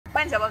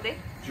When's your birthday?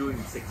 June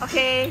 6th.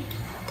 Okay.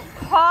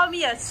 Call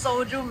me a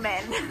soju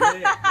man. Hey.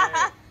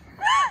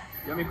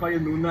 You want me to call you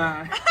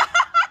Nuna?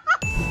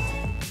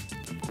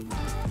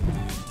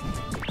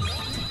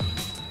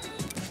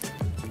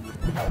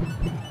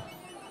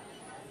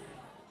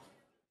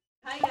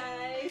 Hi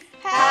guys.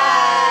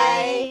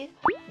 Hi.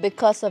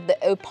 Because of the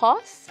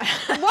opals?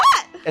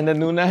 What? And the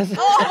Nunas.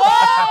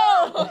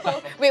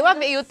 Oh! Wait, what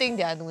made you think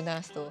they are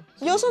Nunas though?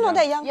 You also not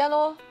that young? Yeah,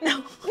 no.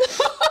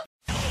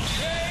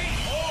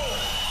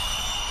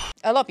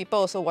 A lot of people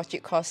also watch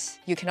it because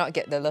you cannot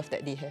get the love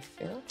that they have.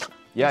 You know?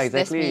 Yeah,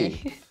 That's exactly.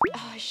 me.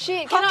 Oh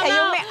shit, How cannot can you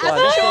now. make Wow, us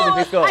that's so choose?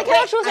 difficult. I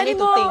cannot choose I need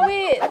to anymore.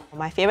 think. Wait.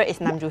 My favorite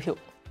is Nam Joo Hyuk.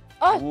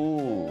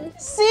 Ooh.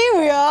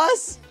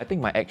 Serious? I think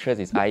my actress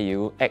is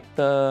IU.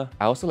 Actor,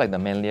 I also like the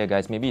manlier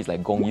guys. Maybe it's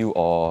like Gong Yoo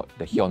or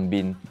the Hyun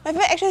Bin. My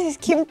favorite actress is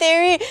Kim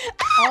Tae-ri.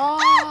 Oh.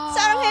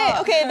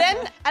 Seorae. Okay,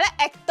 then I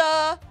like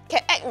actor,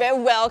 can act very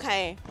well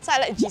kind. So I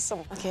like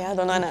Jisung. Okay, I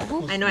don't know.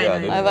 I know, Yeah, I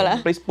know. Whatever lah.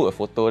 Please put a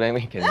photo, then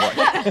we can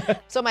watch.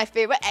 So my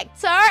favorite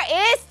actor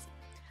is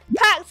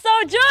Park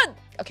Seo-joon.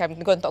 Okay, I'm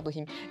going to talk to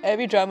him.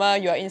 Every drama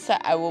you are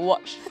inside, I will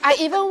watch. I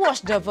even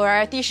watched the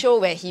variety show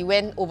where he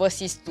went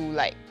overseas to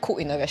like cook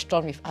in a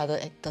restaurant with other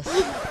actors.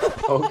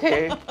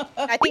 Okay.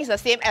 I think it's the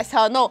same as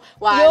her. No,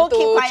 one, You keep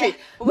two, quiet.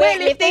 three.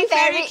 Weightlifting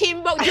Fairy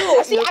Kim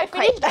Bok-joo. See, I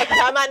finished the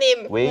drama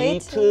name.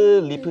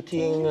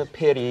 Weightlifting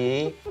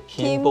Perry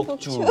Kim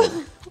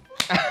Bok-joo.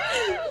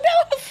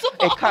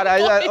 So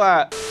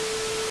cut.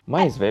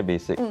 Mine is very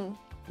basic.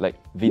 Like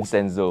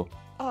Vincenzo.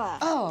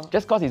 Oh.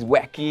 Just cause it's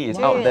wacky, it's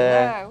out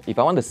there. If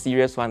I want the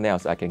serious one, then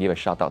I can give a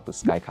shout out to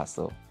Sky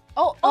Castle.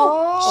 Oh,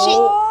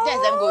 shit.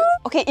 That's damn good.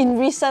 Okay, in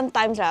recent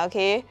times,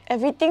 okay,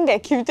 everything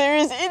that Kim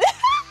Tae-ri is in.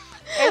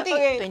 Everything.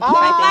 Okay,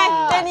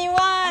 25,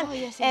 21,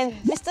 yes, and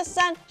Mr.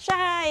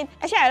 Sunshine.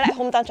 Actually, I like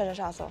Hometown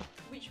Cha-Cha-Cha also.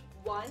 Which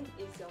one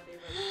is your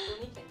favorite? You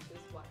only can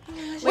choose one.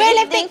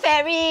 Weightlifting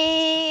Fairy.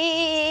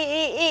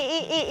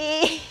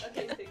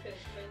 Okay, second.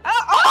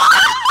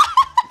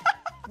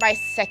 My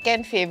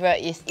second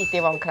favorite is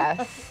Itaewon Class.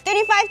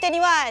 25,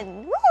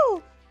 21.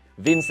 Woo!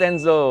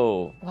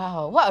 Vincenzo.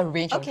 Wow, what a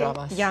range of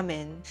dramas. Yeah,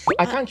 man.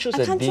 I can't choose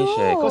a can't dish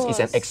because it's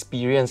an choose.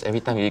 experience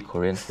every time you eat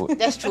Korean food.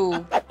 That's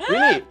true.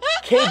 Really?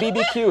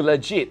 KBBQ,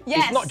 legit.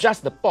 Yes. It's not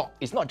just the pork,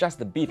 it's not just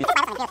the beef. You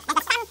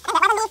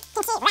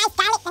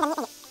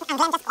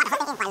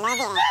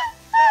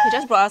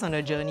just brought us on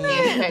a journey.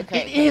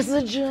 It is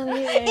a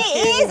journey. It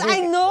is, I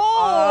know.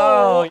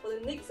 Oh. For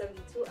the next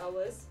 72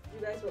 hours,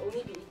 you guys will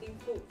only be eating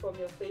food from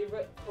your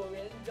favorite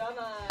Korean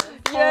dramas.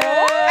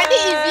 I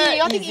think easy.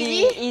 You think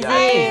easy? Easy. Yeah,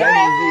 it's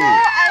very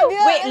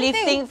easy.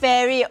 Weightlifting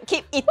Fairy.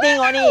 Keep eating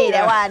only,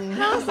 that one.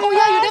 Oh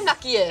yeah, you damn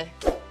lucky eh.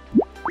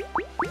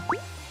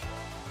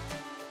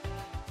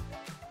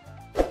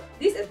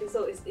 This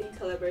episode is in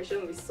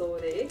collaboration with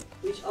Seorae,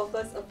 which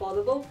offers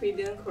affordable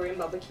premium Korean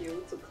barbecue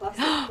to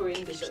classic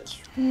Korean dishes.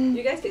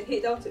 You guys can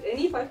head down to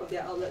any 5 of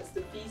their outlets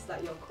to feast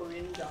like your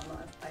Korean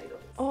drama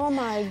idols. Oh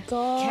my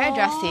god. Can I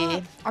just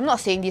say, I'm not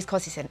saying this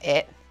because it's an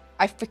ad.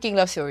 I freaking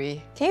love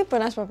Seorae. Can you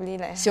pronounce properly?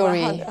 Like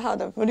Seorae. how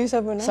the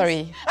producer pronounce?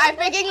 Sorry. I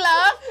freaking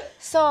love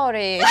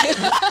Seorae.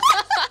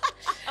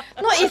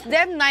 No, it's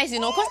damn nice, you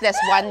know, because there's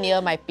one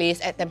near my place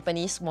at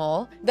Tampines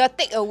Mall. The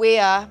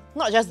takeaway,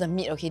 not just the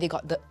meat, okay, they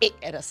got the egg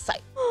at the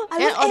side. I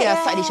And love all their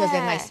egg side dishes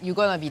damn eh. nice. You're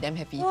gonna be damn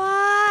happy.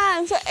 Wow,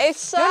 I'm so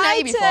excited. never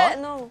eat before?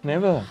 No.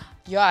 Never.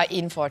 You are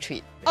in for a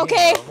treat.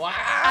 Okay. Wow.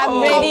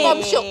 I'm ready.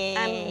 Confirm shook.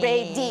 I'm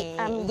ready.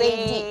 I'm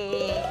ready.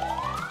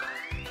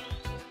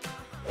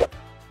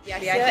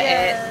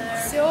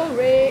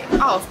 Seorae,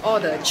 out of all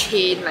the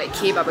chain like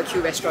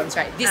K-barbecue restaurants,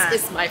 right, this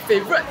is my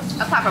favorite.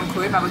 Apart from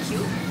Korean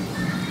barbecue,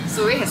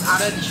 Seorae has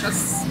other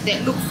dishes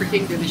that look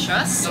freaking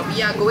delicious. So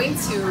we are going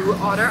to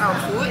order our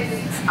food.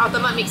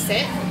 Ultimate mix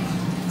set,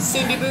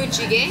 sundubu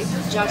jjigae,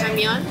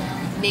 jjajangmyeon,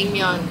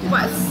 naengmyeon.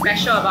 What's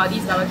special about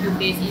this barbecue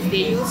place is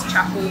they use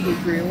charcoal to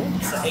grill.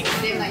 So it's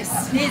damn nice.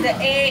 This is the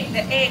egg.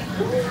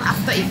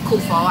 After it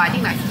cooked for a while, I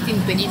think like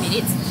 15-20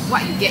 minutes,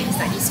 what you get is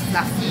like this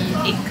fluffy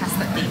egg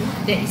custard thing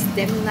that is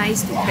damn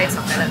nice to pair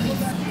some salad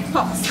with.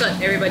 Pork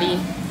skirt, everybody.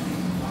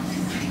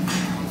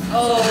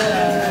 Oh.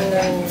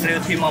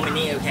 3 more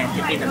minutes, you can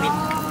dip in the meat.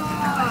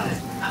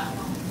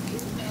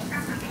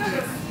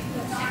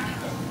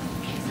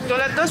 The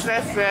lettuce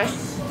very fresh,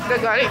 the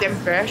garlic damn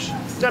fresh,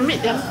 the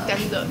meat damn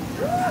tender.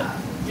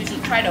 You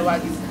should try the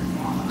wagyu.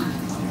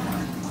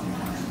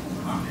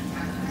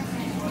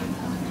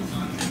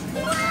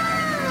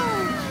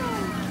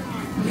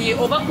 We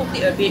overcooked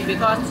it a bit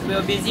because we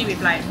were busy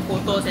with like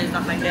photos and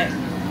stuff like that.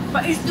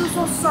 But it's still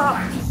so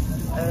soft.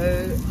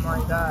 Oh my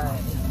god.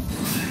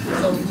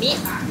 So meat,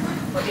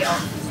 a bit of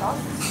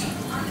sauce.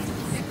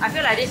 I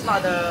feel like this is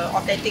not the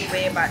authentic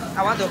way, but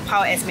I want to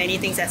pile as many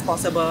things as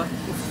possible.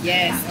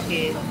 Yes,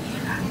 okay.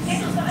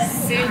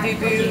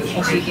 Sundubu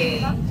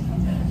jjigae.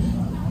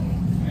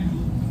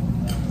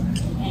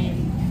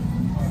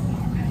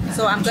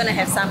 So I'm gonna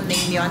have some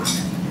naengmyeon,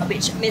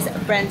 which Miss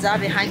Brenza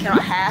behind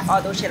cannot have,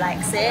 although she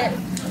likes it.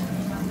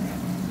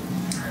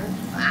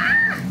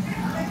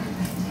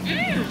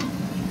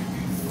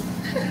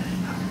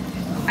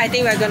 I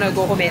think we're gonna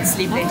go home and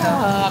sleep later.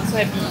 I'm so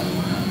happy.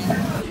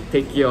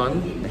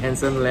 Taekyon, the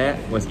handsome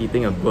lad, was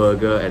eating a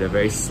burger at a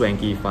very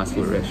swanky fast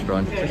food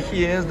restaurant. So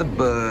here's the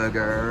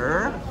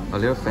burger. A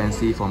little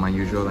fancy for my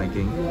usual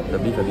liking. The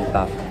beef a bit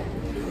tough.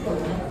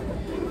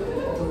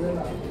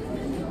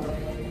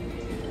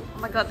 Oh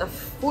my god, the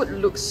food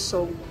looks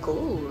so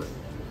good.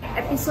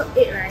 Episode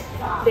 8, right?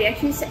 They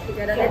actually sat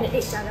together, then they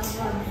ate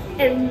jajangmyeon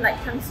and like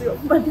탕수육,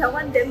 but that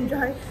one damn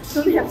dry,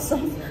 don't have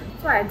sauce.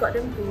 So I got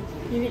them to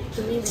give it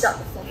to me without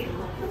the sauce.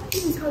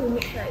 This is how you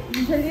make, right?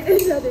 Usually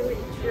this is how they make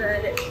it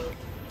like that.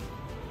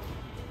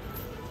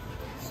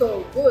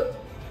 So good.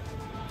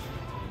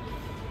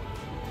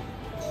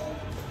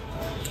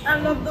 I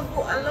love the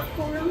food, I love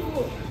Korean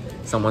food.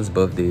 Someone's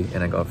birthday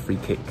and I got a free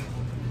cake,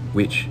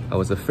 which I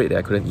was afraid that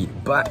I couldn't eat,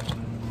 but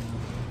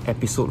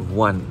episode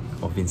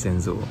 1 of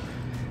Vincenzo,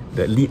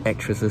 the lead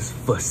actress's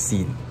first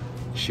scene,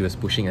 she was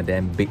pushing a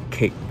damn big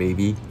cake,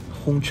 baby.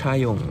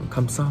 홍차용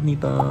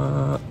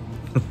감사합니다.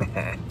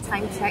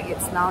 Time check,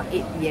 it's now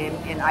 8 PM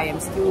and I am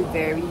still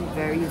very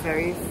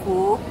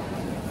full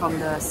from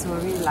the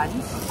Seorae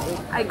lunch.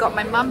 I got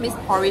my mum, Miss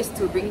Porris,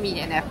 to bring me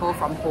an apple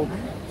from home.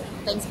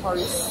 Thanks,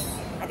 Porris.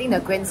 I think the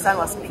grandson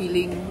was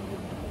peeling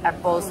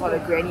apples for the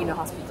granny in the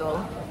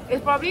hospital.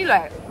 It's probably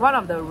like one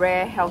of the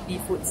rare healthy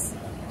foods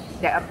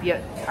that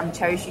appeared. I'm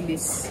cherishing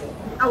this.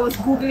 I was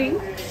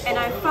googling and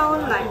I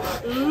found like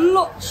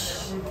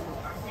loach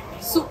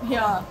soup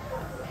here.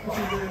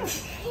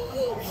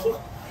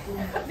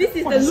 This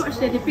is the loach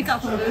that they pick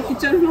up from the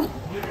kitchen floor.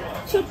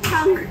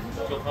 Chotang.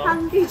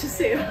 Hungry to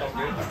say.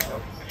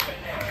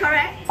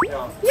 Correct?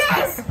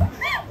 Yes!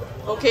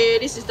 Okay,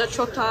 this is the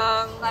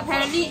chotang.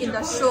 Apparently in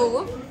the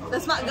show, the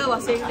smart girl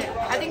was saying that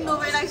I think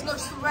nobody likes loach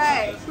soup,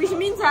 right? Which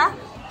means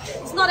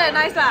it's not that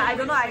nice lah. I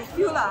don't know, I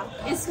feel lah.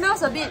 It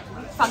smells a bit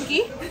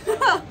funky.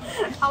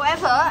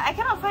 However, I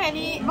cannot find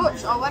any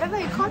loach or whatever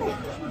you call it.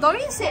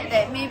 Doreen said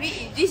that maybe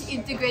it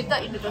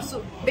disintegrated into the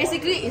soup.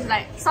 Basically, it's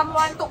like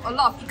someone took a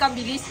lot of ikan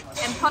bilis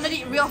and pounded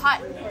it real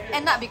hard,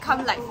 and that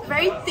become like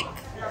very thick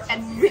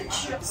and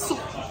rich soup.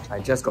 I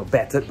just got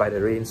battered by the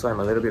rain, so I'm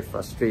a little bit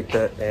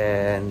frustrated.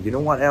 And you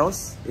know what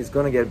else is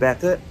gonna get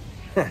battered?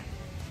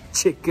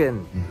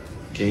 Chicken.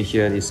 Can you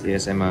hear this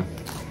ASMR?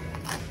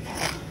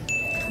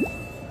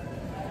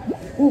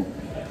 Ooh.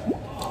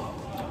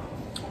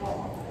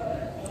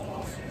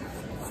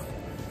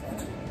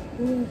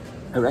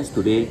 I realize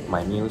today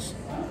my meals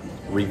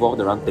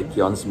revolved around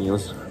Taekyon's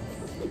meals.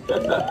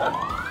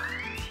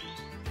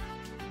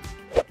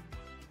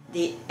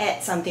 They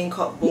add something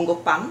called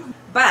bongopang,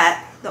 but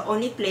the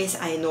only place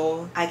I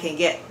know I can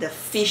get the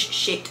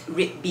fish-shaped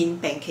red bean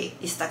pancake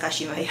is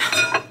Takashimaya.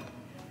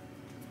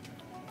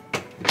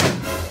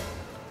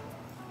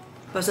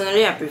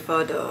 Personally, I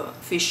prefer the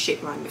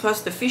fish-shaped one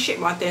because the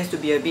fish-shaped one tends to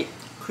be a bit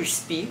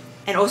crispy.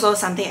 And also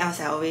something else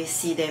I always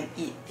see them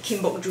eat.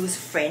 Kim Bok-joo's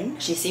friend,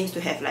 she seems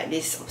to have like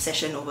this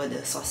obsession over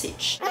the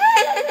sausage.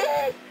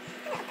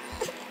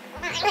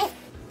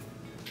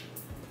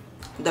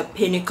 The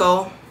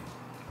pinnacle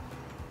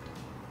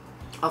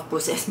of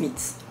processed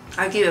meats.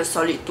 I give it a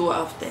solid 2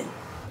 out of 10.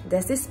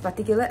 There's this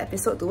particular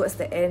episode towards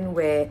the end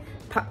where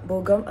Park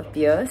Bo-gum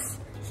appears.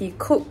 He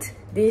cooked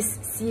this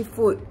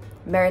seafood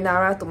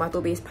marinara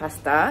tomato-based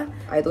pasta.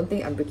 I don't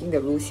think I'm breaking the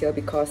rules here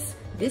because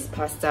this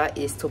pasta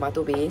is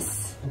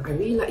tomato-based. I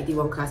really like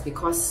Itaewon Class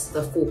because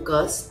the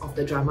focus of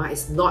the drama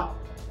is not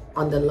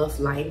on the love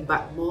line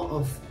but more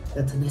of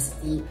the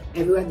tenacity.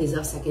 Everyone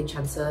deserves second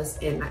chances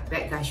and like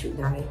bad guys should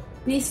die.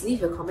 Please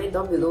leave a comment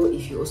down below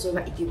if you also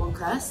like Itaewon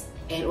Class,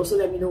 and also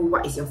let me know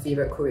what is your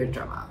favourite Korean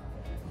drama.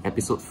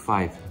 Episode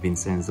 5,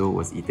 Vincenzo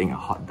was eating a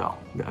hot dog,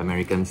 the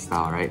American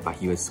style, right? But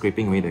he was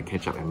scraping away the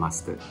ketchup and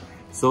mustard.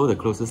 So the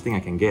closest thing I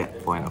can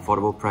get for an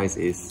affordable price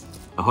is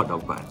a hot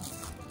dog bun.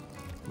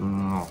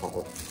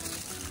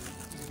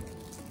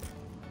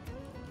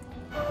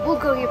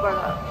 Bulgogi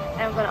burger.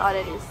 I'm gonna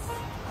order this.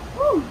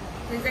 Woo!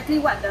 Exactly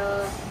what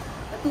the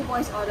 2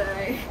 boys ordered,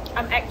 right?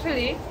 I'm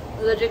actually,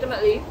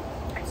 legitimately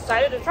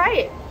excited to try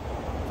it.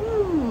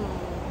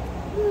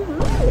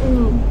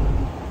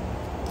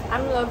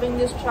 I'm loving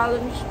this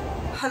challenge.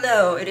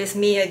 Hello, it is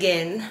me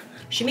again.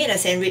 She made a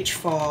sandwich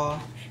for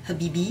her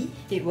BB.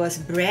 It was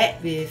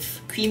bread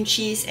with cream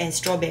cheese and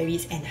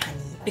strawberries and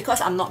honey.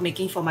 Because I'm not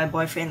making for my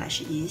boyfriend like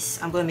she is,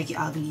 I'm gonna make it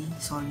ugly.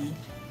 Sorry.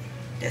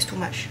 That's too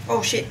much.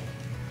 Oh shit.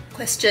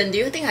 Question, do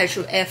you think I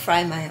should air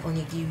fry my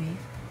onigiri?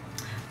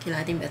 Okay,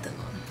 I think better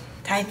not.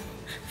 Time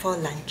for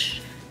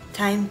lunch.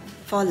 Time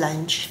for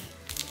lunch.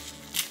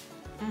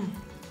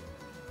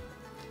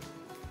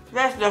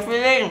 That's the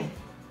feeling.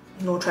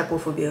 No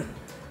trypophobia.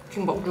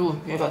 Kim Bok-joo,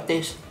 you got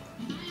taste.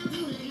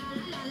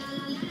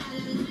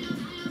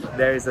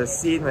 There is a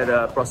scene where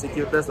the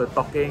prosecutors were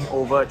talking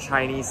over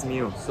Chinese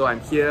meal. So I'm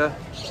here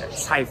at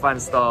Cai Fan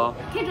store.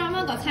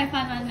 KDrama got Cai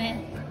Fan one,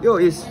 man. Yo,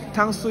 it's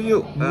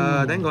탕수육.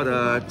 Then got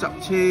the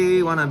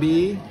japchae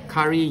wannabe,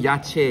 curry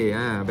yache,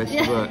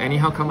 vegetable.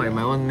 Anyhow, come up with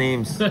my own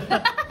names. This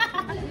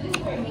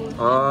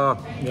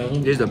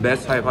is the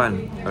best Cai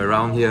Fan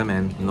around here,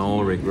 man.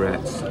 No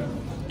regrets.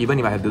 Even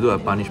if I have to do a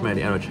punishment at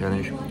the end of the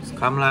challenge, just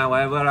come lah,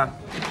 whatever lah.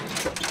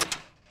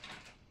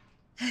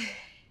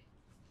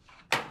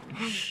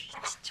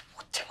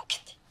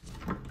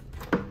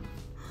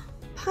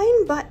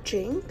 Pine butt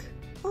drink?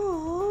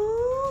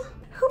 Aww.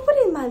 Who put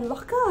it in my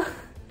locker?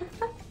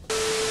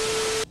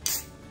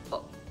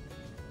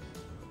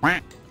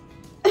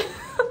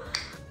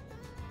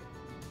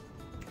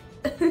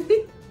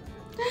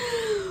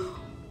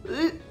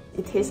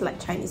 It tastes like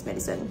Chinese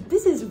medicine.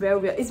 This is very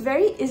weird. It's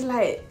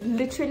like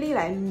literally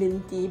like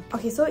minty.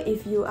 Okay, so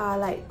if you are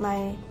like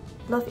my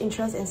love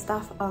interest and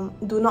stuff,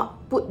 do not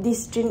put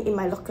this drink in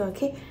my locker,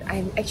 okay?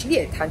 I'm actually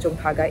at Tanjong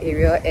Pagar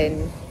area,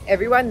 and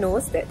everyone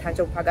knows that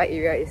Tanjong Pagar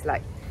area is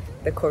like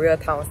the Korea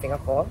town of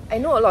Singapore. I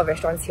know a lot of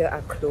restaurants here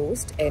are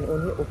closed and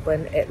only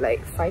open at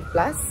like 5+.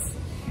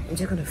 I'm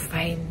just gonna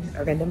find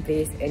a random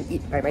place and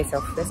eat by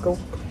myself. Let's go.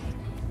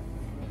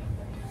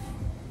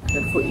 The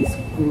food is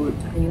good.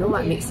 And you know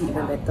what makes it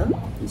even better?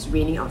 It's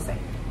raining outside.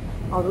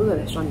 Although the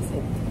restaurant is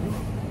empty,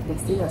 there's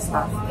still a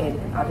staff and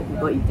other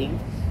people eating.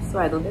 So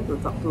I don't have to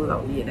talk too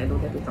loudly and I don't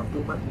have to talk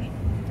too much.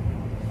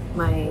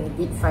 My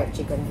deep fried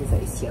chicken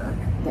dessert is here.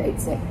 The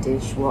exact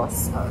dish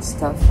was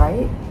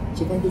stir-fried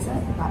chicken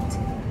dessert, but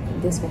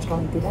this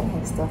restaurant didn't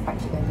have stir-fried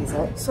chicken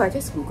dessert. So I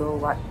just googled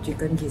what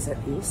chicken dessert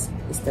is.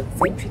 It's the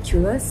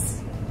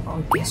ventriculus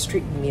or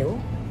gastric meal.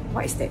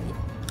 What is that?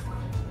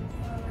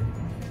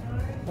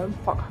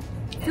 Pork.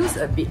 Feels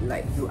a bit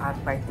like you are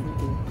biting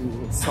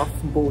into soft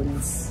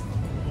bones.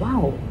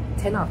 Wow,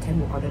 10 out of 10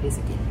 will order this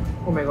again.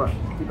 Oh my god,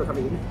 people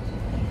coming in.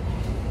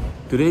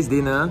 Today's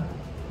dinner,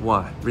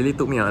 wow, really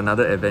took me on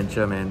another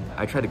adventure, man.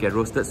 I tried to get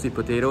roasted sweet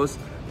potatoes.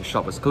 The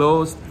shop was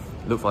closed.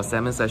 Looked for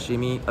salmon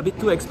sashimi. A bit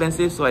too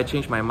expensive, so I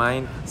changed my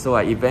mind. So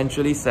I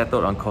eventually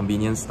settled on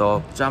convenience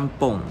store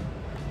Jampong,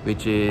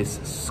 which is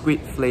squid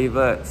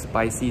flavored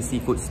spicy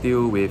seafood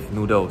stew with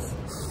noodles.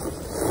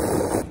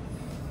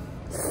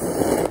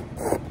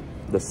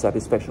 The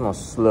satisfaction of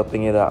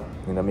slurping it up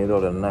in the middle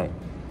of the night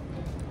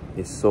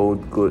is so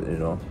good, you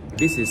know.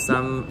 This is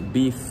some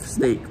beef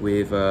steak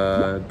with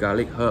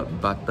garlic herb,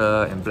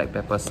 butter and black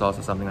pepper sauce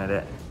or something like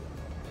that.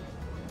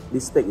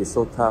 This steak is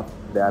so tough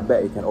that I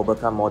bet it can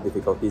overcome more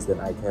difficulties than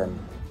I can.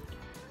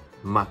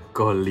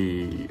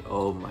 Makgeolli,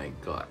 oh my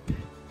god.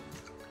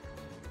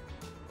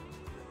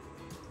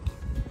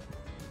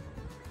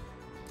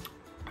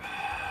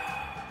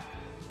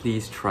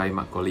 Please try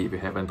makgeolli if you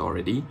haven't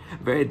already.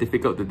 Very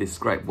difficult to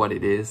describe what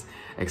it is,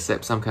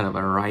 except some kind of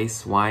a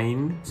rice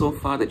wine. So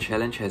far, the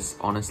challenge has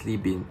honestly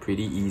been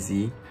pretty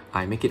easy.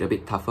 I make it a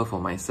bit tougher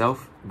for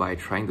myself by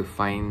trying to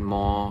find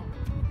more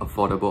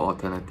affordable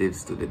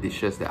alternatives to the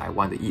dishes that I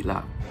want to eat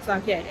lah. So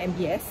I'm here at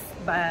MBS,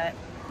 but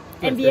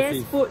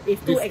MBS food is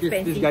too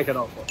expensive. This guy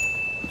cannot afford.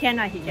 He can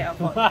afford.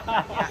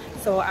 Yeah.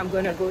 So I'm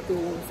gonna go to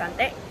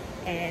Suntec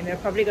and we're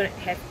probably gonna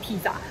have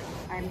pizza.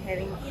 I'm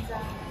having pizza.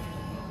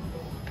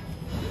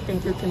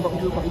 Thank you, Kim Bok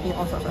Joo, for eating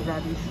all sorts of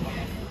rubbish.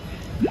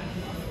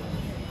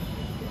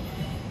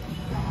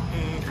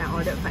 And I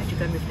ordered fried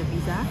chicken with the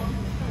pizza,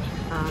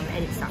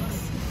 and it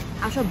sucks.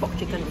 I'm sure bok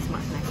chicken is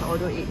much nicer,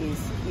 although it is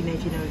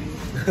imaginary.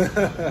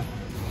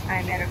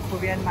 I'm at a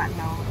Korean mart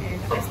now, and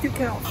I still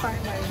cannot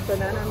find my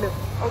banana milk.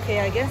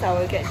 Okay, I guess I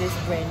will get this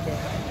brand then.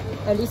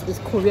 At least it's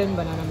Korean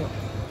banana milk.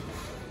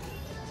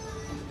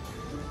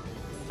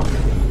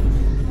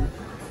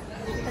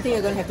 I think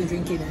you're gonna have to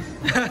drink it.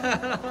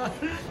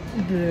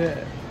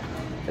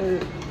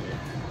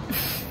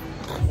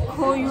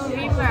 Ko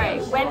Yuri,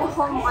 right, went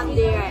home one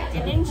day, right,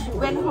 and then she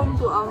went home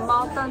to a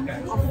mountain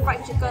of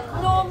fried chicken.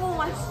 너무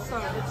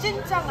맛있어요.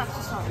 진짜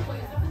맛있어요.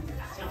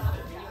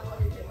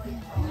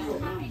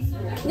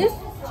 This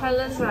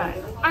challenge,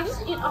 right, I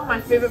just eat all my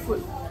favorite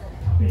food.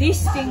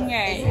 This thing,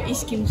 right,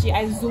 is kimchi.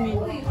 I zoom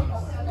in.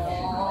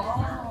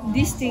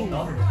 This thing.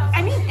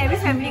 I mean, every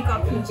family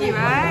got kimchi,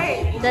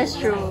 right? That's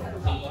true.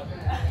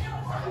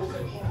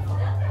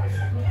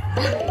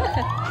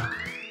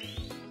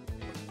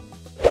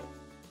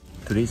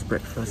 Today's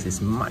breakfast is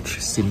much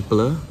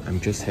simpler.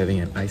 I'm just having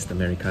an iced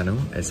Americano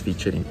as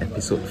featured in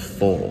episode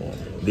 4.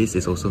 This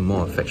is also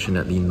more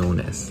affectionately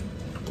known as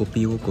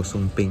Kopi O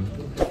Kosong Peng.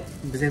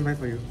 Zen buy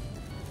for you.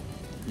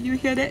 You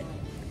hear that?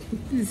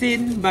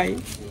 Zain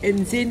buy.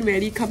 And Zain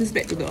rarely comes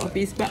back to the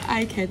office, but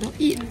I cannot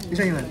eat. Which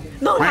one you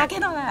want? No, I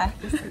cannot lah.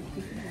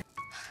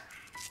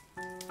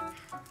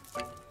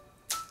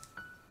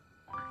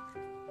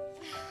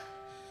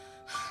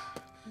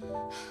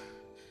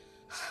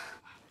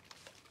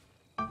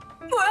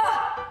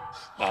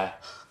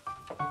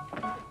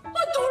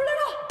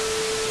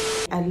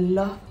 I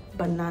love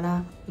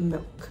banana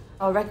milk.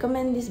 I'll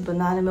recommend this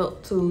banana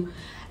milk to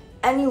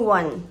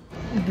anyone.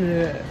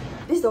 This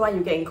is the one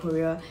you get in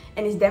Korea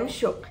and it's damn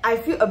shook. I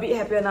feel a bit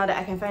happier now that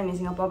I can find it in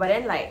Singapore, but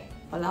then like,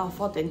 walao,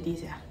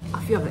 420s, yeah.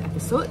 A few of the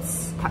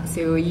episodes, Park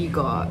Seorae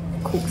got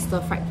cooked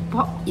stir-fried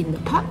pork in the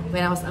pot.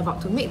 When I was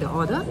about to make the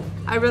order,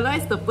 I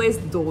realized the place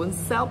don't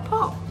sell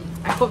pork.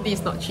 I hope this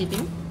is not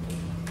cheating.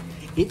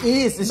 It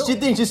is! It's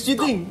cheating! She's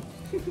cheating!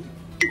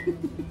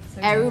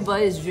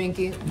 Everybody is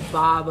drinking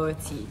bubble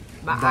tea,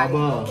 but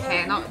Bubble.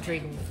 I cannot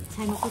drink.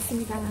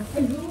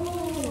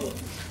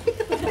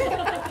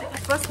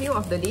 first meal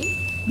of the day,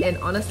 and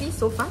honestly,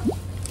 so far,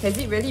 has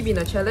it really been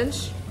a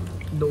challenge?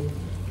 No.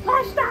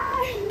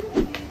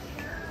 Lunchtime!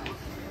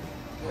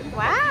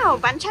 Wow,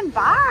 Banchan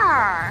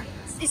Bar.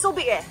 It's so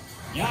big eh.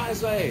 Yeah,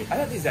 that's why. I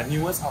thought this is their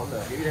newest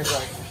outlet. Maybe that's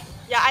why.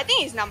 Yeah, I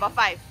think it's number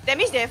 5. That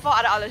means they have 4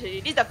 other outlets already.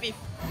 This is the 5th.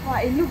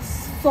 Wow, it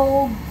looks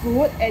so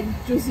good and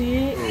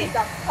juicy. This is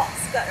the pork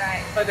skirt,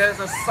 right? But there's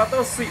a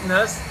subtle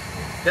sweetness,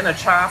 then a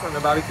char from the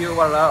barbecue.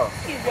 Walao.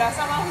 If you are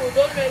someone who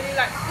don't really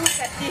like too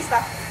fatty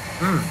stuff,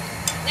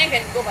 then you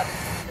can go for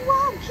this.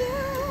 Wow, cute!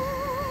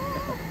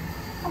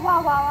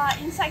 Wow, wow, wow.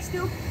 Inside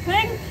still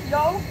pink,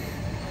 yo.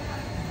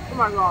 Oh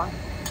my god.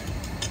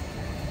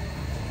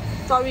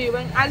 Sorry,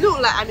 when I look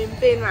like I'm in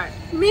pain, right?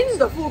 Means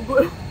the food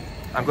good.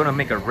 I'm gonna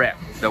make a wrap.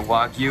 The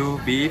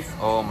Wagyu beef.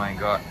 Oh my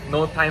god.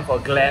 No time for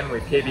glam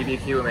with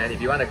KBBQ, man.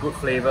 If you want a good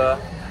flavor,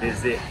 this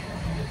is it.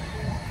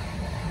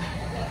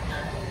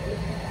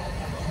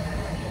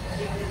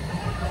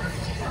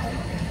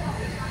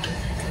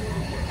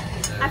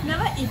 I've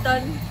never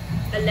eaten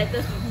the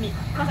lettuce with meat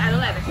because I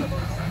don't like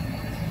vegetables.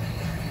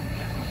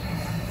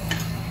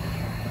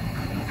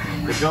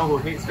 The girl who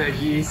hates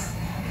veggies,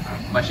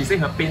 but she said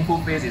her painful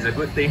face is a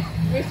good thing.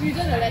 If you do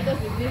the lettuce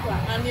with this one,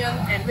 onion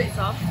and red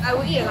sauce, I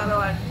will eat another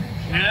one.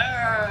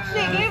 Yeah.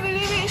 Shit, can you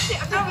believe it?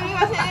 Shit, I can't believe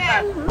I said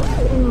that.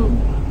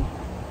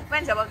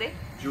 When's your birthday?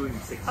 June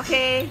 6th.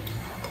 Okay.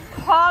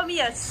 Call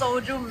me a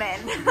soju man.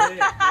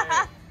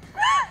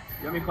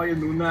 You want me to call you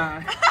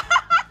Luna?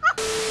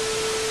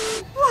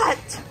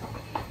 What?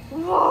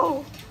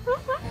 Whoa.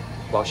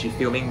 While she's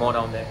filming more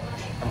down there,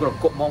 I'm gonna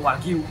cook more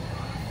Wagyu.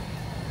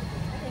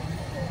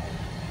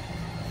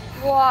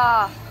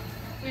 Wow.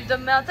 With the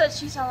melted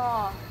cheese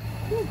on.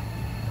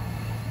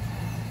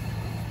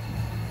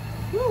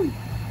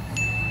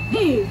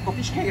 Hey, for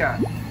fish cake ah.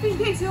 Fish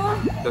cakes, yo.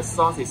 The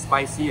sauce is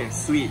spicy and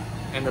sweet,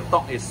 and the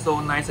top is so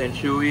nice and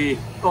chewy.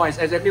 Oh, it's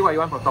exactly what you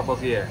want from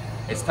tteokbokki here.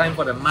 It's time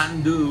for the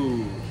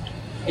mandu.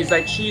 It's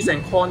like cheese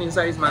and corn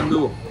inside this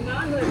mandu.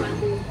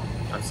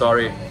 I'm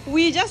sorry.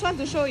 We just want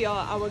to show you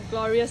our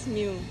glorious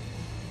meal.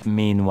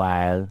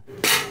 Meanwhile.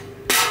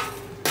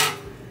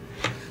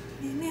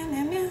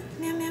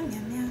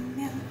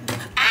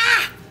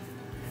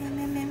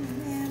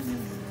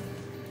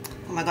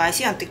 Oh my god, I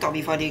see on TikTok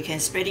before they can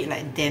spread it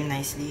like damn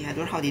nicely. I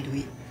don't know how they do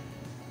it.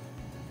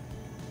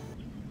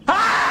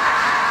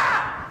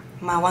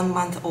 My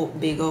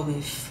 1-month-old bagel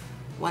with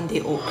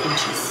 1-day-old cream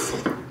cheese.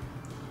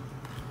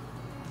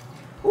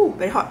 Ooh,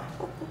 very hot.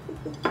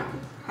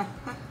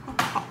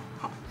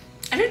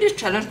 I think this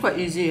challenge quite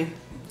easy.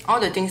 All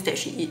the things that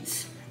she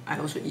eats, I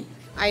also eat.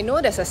 I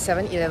know there's a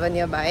 7-Eleven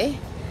nearby.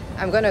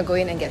 I'm gonna go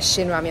in and get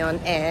Shin Ramyeon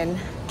and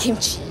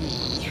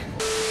kimchi.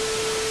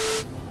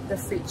 The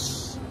fridge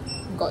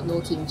got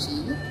no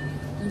kimchi.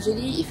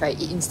 Usually if I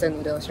eat instant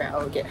noodles, right,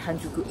 I'll get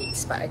Hanjuku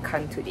eggs, but I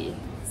can't today.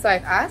 So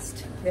I've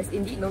asked, there's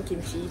indeed no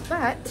kimchi,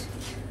 but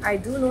I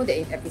do know that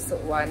in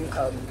episode 1,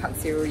 Park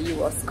Seorae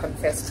was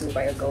confessed to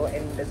by a girl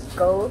and the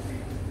girl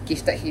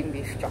gifted him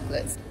with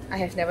chocolates. I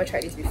have never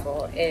tried this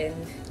before and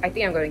I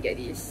think I'm gonna get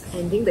this.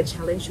 Ending the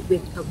challenge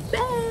with a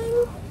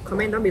bang!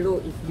 Comment down below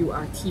if you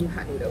are team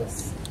hot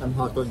noodles. I'm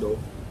hot though.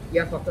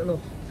 You're hot, no,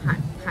 hot,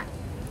 hot.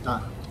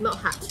 Ah. Not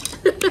hot.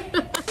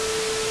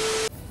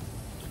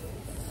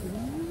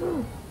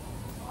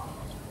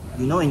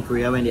 You know in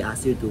Korea when they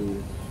ask you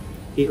to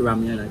eat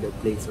ramen at the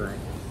place, right?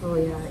 Oh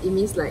yeah, it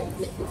means like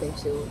Netflix and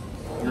chill.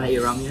 You wanna eat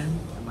ramen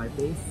at my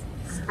place?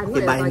 I'm Okay,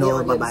 not bye, your no,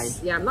 target bye-bye.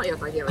 audience. Yeah, I'm not your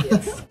target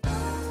audience.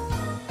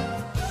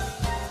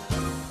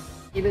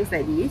 It looks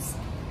like this,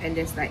 and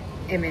there's like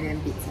M&M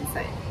bits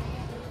inside.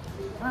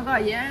 Oh my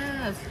god,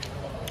 yes!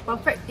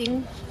 Perfect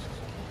thing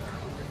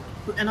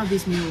to end off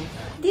this meal.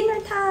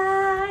 Dinner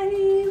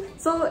time!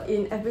 So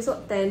in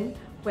episode 10,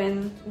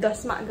 when the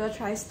smart girl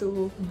tries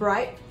to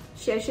bribe,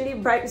 she actually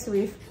bribes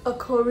with a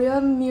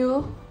Korean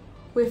meal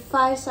with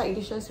 5 side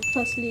dishes.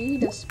 Firstly,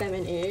 the spam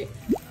and egg.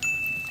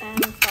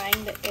 I'm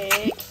frying the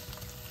egg.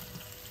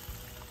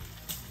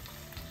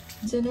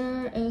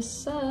 Dinner is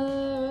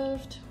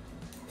served.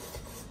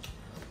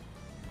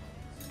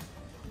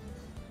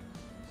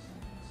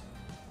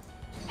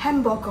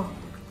 Hamburger.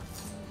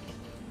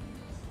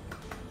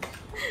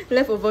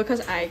 Leftover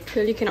because I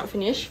clearly cannot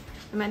finish.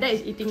 And my dad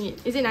is eating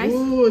it. Is it nice?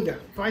 Ooh, yeah.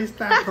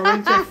 5-star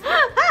Korean chef.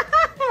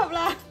 Help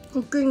lah.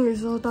 Cooking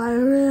is so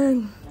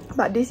tiring.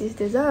 But this is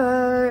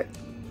dessert.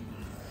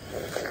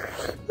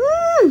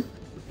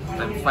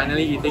 I'm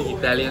finally eating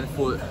Italian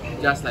food,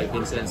 just like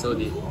Vincenzo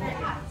did.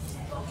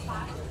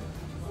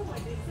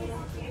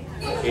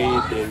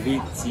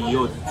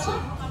 Delizioso.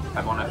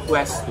 I'm on a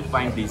quest to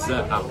find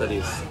dessert after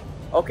this.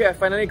 Okay, I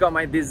finally got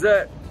my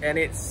dessert and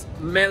it's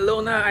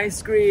Melona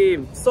ice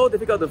cream. So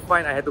difficult to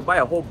find, I had to buy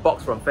a whole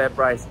box from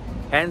FairPrice.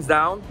 Hands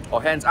down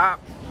or hands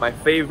up, my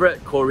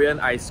favorite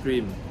Korean ice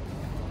cream.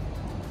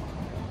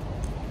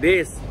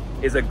 This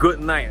is a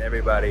good night,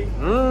 everybody.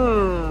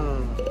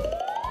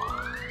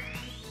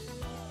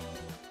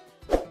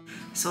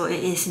 So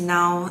it is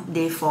now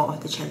day 4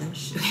 of the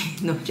challenge.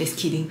 No, just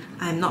kidding.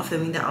 I'm not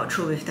filming the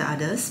outro with the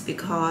others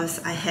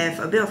because I have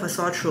a bit of a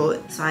sore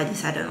throat, so I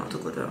decided not to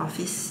go to the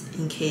office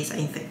in case I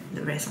infect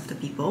the rest of the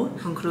people,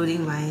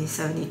 concluding my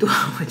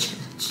 72-hour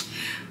challenge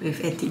with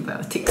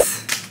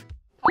antibiotics.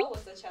 How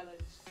was the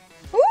challenge?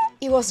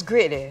 It was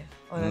great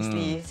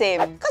honestly.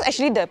 Same. Because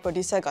actually the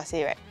producer got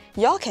say, right,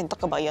 y'all can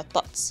talk about your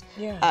thoughts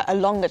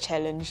along the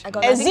challenge. I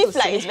got As nothing if to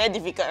like say. it's very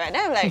difficult, right?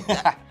 Then I'm like,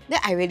 Then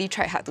I really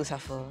tried hard to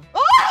suffer.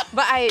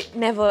 But I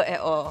never at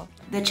all.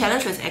 The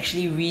challenge was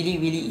actually really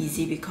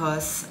easy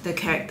because the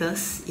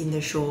characters in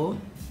the show,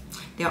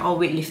 they're all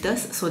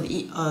weightlifters, so they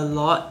eat a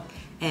lot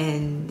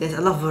and there's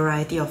a lot of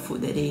variety of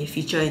food that they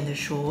feature in the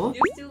show. Do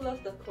you still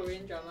love the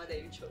Korean drama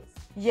that you chose?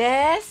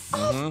 Yes.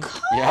 Of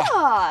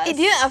course. It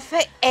didn't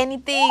affect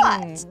anything.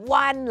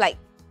 One like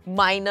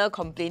minor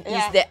complaint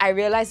is that I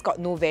realized got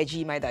no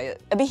veggie in my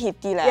diet. a bit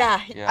hitty lah.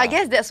 Yeah, I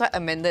guess that's why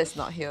Amanda is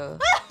not here.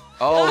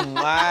 Oh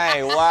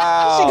my,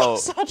 wow.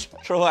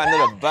 Throw her under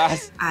the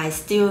bus. I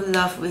still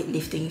love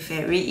weightlifting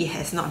Fairy. It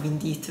has not been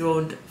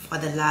dethroned for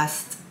the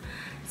last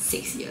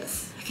 6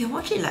 years. I can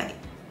watch it like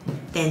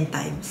 10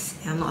 times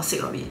and I'm not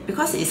sick of it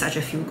because it's such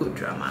a feel-good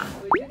drama.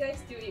 Will you guys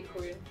still eat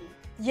Korean food?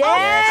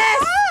 Yes!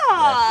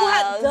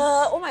 What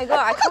the? Oh my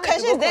god, I can't wait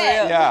to go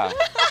Korea. Yeah.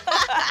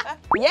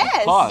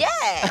 Yes. Course.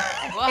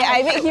 Hey,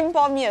 I made him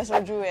pour me a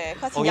soju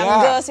because Oh,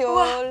 younger, yeah.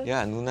 so.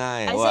 Yeah,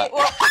 Nuna. I What?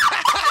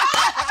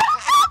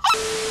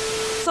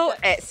 So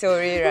at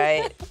Seorae,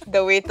 right,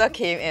 the waiter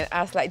came and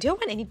asked like, do you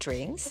want any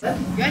drinks? You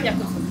want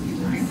Yakult soju,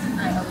 right?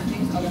 I will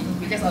drink all of them.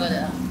 We just order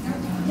that.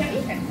 Yeah,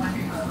 you have one.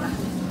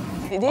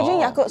 Did they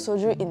drink Yakult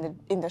soju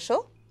in the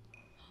show?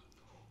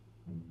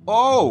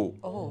 Oh!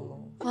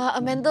 Wow,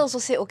 Amanda also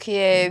said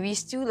okay. We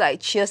still like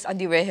cheers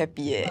until very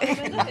happy.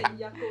 Amanda had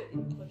Yakult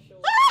in her show.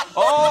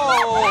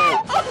 Oh!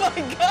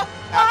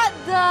 What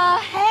the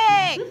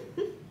heck?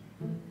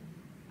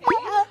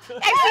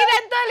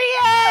 Accidentally!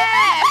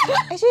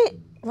 Actually,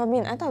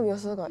 Robin, I thought we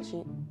also got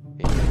cheat.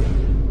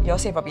 You all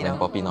say Poppy now.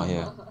 Poppy not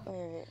here.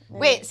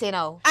 Wait, say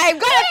now. I'm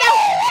gonna tell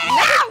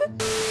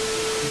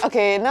now!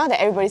 Okay, now that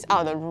everybody's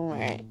out of the room,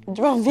 right?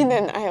 Robin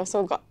and I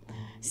also got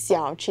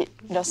xiao treat.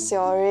 The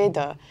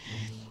Seorae,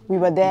 we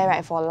were there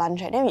right for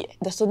lunch, right? Then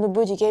the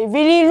Sundubu jjigae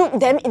really looked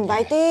damn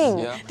inviting.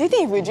 Yeah. Do you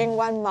think if we drink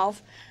one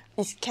mouth,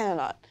 it's can or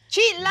not?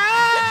 Cheat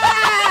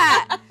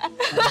lah!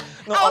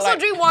 No, I also like-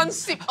 drink one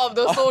sip of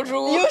the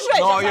soju. You tried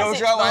No, just you one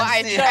sip. try one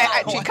I sip. tried.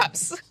 I 3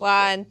 cups.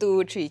 1,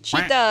 2, 3.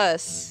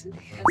 Cheaters.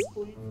 A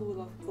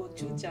spoonful of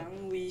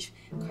gochujang with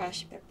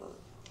crushed pepper.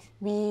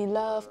 We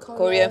love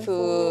Korean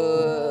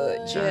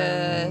food.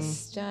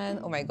 Cheers. Jan.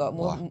 Oh my god.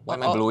 Wow, why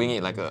am I blowing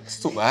it like a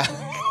soup?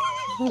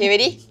 Okay,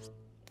 ready?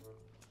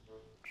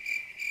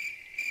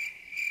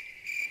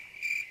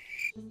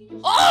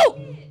 Oh!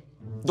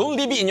 Don't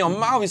leave it in your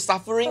mouth, it's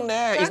suffering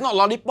there. It's not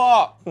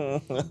lollipop.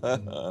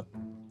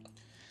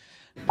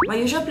 My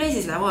usual place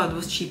is like one of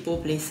those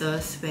cheapo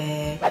places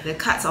where the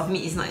cuts of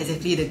meat is not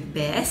exactly the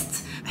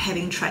best.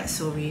 Having tried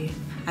Seorae,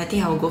 I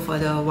think I will go for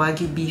the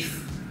Wagyu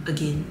beef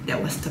again.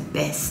 That was the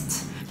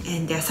best.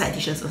 And their side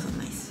dishes also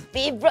nice.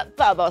 Favorite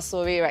part about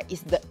Seorae, right,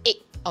 is the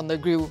egg on the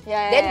grill.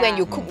 Yeah, Then yeah, when yeah.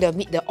 you cook the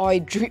meat, the oil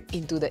drip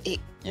into the egg.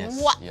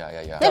 Yes. What?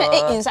 Yeah. Then the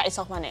egg inside is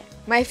soft one.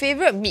 My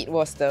favorite meat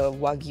was the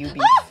Wagyu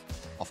beef.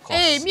 Of course.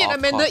 Hey, me and of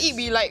Amanda course. eat,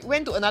 we like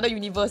went to another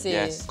universe.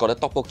 Yes. Got the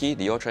tteokbokki.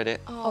 Did you all try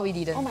that? Oh, we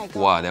didn't. Oh my god.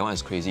 Wow, that one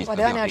is crazy. Wow,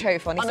 that one I never tried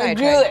before. Next On time the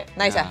I grill, try.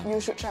 Nice Yeah.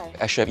 You should try.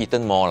 I should have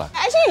eaten more lah.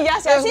 Actually,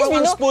 yes, since we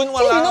one know, spoon, since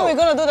we know walao. we're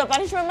gonna do the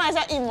punishment, might as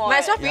well eat more. Might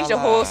as well finish the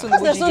Yeah whole lah. sundubu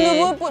Because the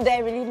sundubu jjigae. put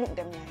there really look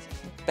damn nice.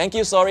 Thank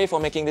you, Seorae, for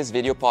making this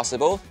video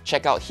possible.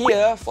 Check out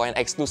here for an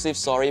exclusive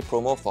Seorae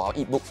promo for our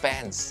Eatbook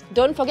fans.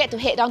 Don't forget to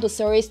head down to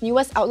Seorae's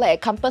newest outlet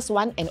at Campus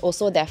 1, and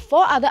also there are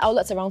 4 other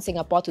outlets around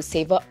Singapore to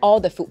savor all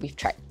the food we've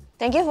tried.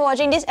 Thank you for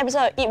watching this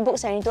episode of Eatbook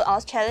 72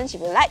 Hours Challenge. If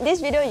you like this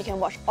video, you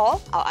can watch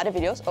all our other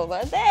videos over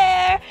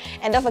there.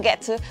 And don't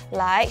forget to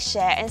like,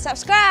 share, and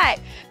subscribe.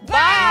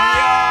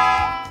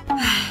 Bye!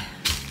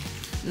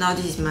 Now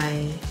this is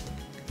my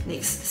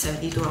next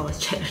 72 hours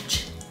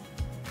challenge.